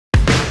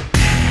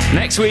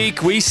Next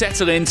week, we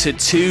settle into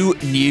 2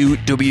 new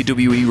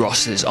WWE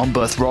rosters on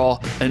both Raw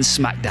and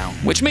SmackDown,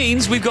 which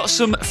means we've got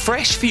some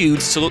fresh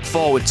feuds to look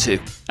forward to.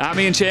 I'm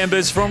Iain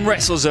Chambers from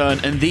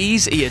WrestleZone, and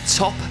these are your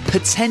top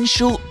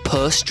potential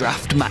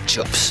post-draft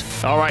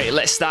matchups. Alright,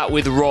 let's start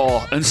with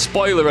Raw, and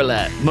spoiler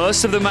alert,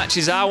 most of the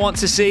matches I want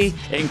to see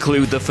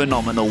include the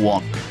phenomenal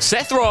one.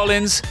 Seth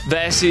Rollins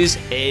versus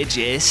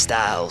AJ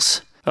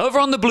Styles.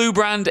 Over on the blue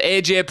brand,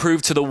 AJ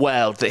proved to the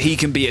world that he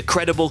can be a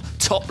credible,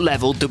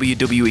 top-level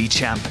WWE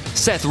champ.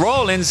 Seth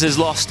Rollins has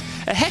lost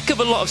a heck of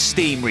a lot of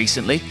steam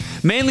recently,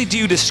 mainly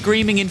due to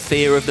screaming in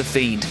fear of The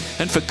Fiend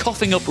and for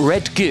coughing up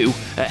red goo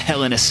at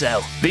Hell in a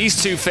Cell.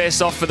 These two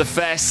faced off for the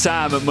first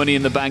time at Money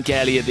in the Bank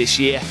earlier this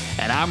year,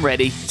 and I'm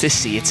ready to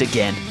see it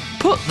again.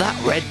 Put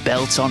that red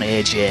belt on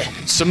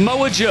AJ.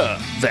 Samoa Joe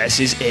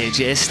versus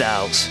AJ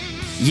Styles.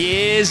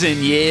 Years and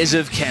years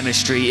of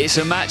chemistry. It's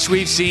a match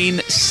we've seen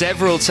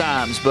several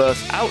times,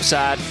 both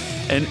outside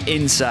and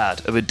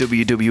inside of a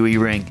WWE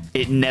ring.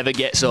 It never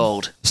gets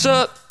old.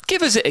 So,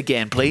 give us it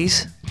again,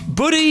 please.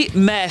 Buddy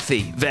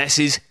Murphy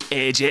versus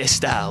AJ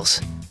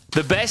Styles.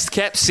 The best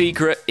kept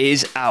secret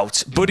is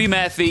out. Buddy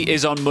Murphy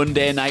is on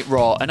Monday Night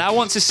Raw, and I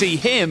want to see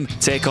him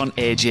take on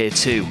AJ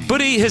too.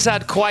 Buddy has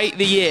had quite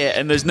the year,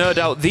 and there's no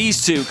doubt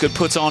these two could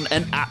put on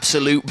an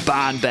absolute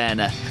barn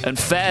burner and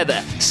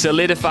further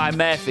solidify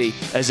Murphy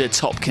as a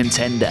top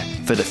contender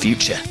for the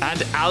future.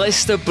 And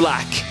Aleister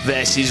Black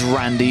versus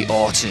Randy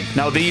Orton.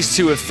 Now, these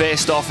two have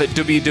faced off at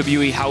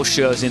WWE house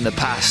shows in the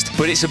past,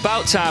 but it's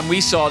about time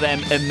we saw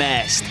them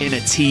immersed in a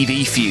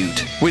TV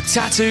feud. With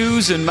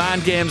tattoos and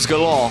mind games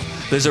galore,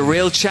 there's a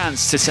real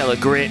chance to tell a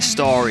great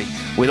story,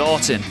 with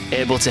Orton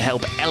able to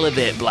help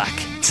elevate Black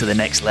to the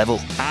next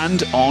level.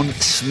 And on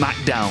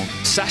SmackDown,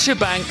 Sasha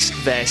Banks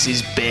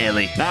versus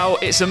Bayley. Now,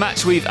 it's a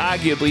match we've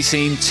arguably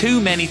seen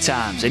too many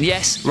times, and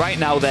yes, right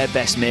now they're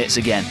best mates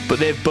again, but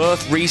they've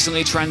both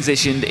recently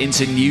transitioned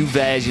into new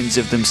versions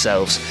of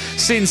themselves.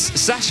 Since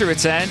Sasha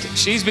returned,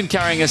 she's been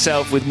carrying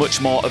herself with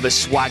much more of a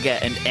swagger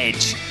and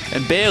edge,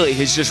 and Bayley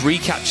has just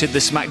recaptured the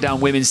SmackDown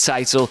Women's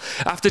title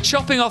after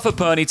chopping off her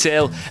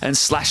ponytail and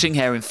slashing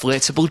her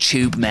inflatable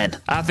tube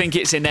men. I think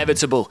it's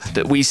inevitable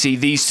that we see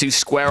these two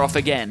square off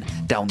again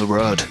down the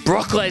road.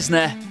 Brock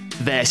Lesnar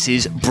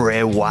versus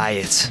Bray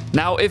Wyatt.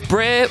 Now, if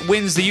Bray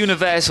wins the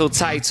Universal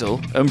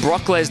title and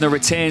Brock Lesnar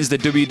retains the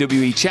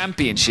WWE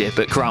Championship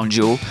at Crown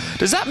Jewel,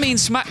 does that mean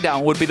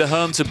SmackDown would be the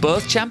home to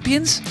both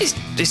champions?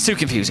 It's too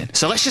confusing.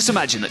 So let's just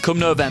imagine that come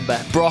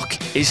November, Brock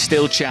is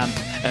still champ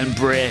and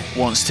Bray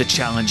wants to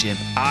challenge him.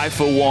 I,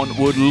 for one,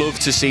 would love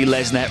to see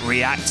Lesnar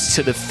react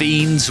to The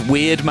Fiend's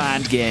weird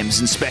mind games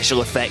and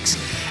special effects,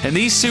 and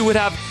these two would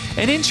have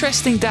an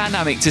interesting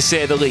dynamic to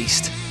say the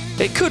least.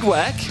 It could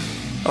work,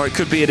 or it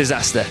could be a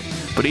disaster.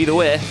 But either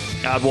way,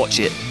 I'd watch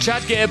it.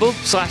 Chad Gable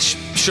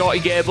 / Shorty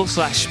Gable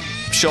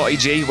 / Shorty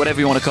G, whatever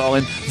you want to call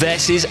him,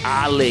 versus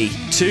Ali.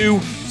 Two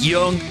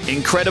young,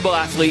 incredible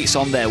athletes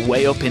on their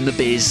way up in the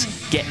biz.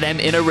 Get them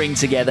in a ring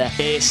together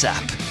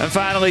ASAP. And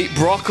finally,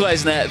 Brock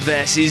Lesnar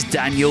versus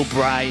Daniel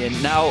Bryan.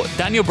 Now,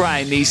 Daniel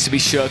Bryan needs to be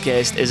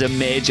showcased as a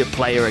major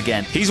player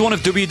again. He's one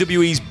of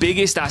WWE's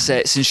biggest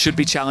assets and should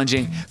be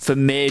challenging for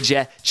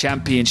major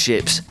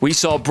championships. We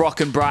saw Brock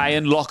and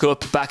Bryan lock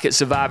up back at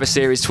Survivor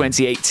Series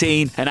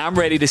 2018, and I'm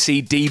ready to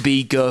see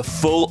DB go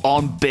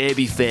full-on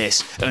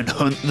babyface and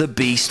hunt the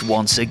beast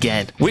once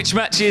again. Which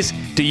matches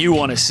do you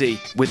want to see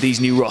with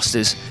these new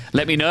rosters?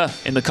 Let me know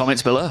in the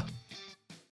comments below.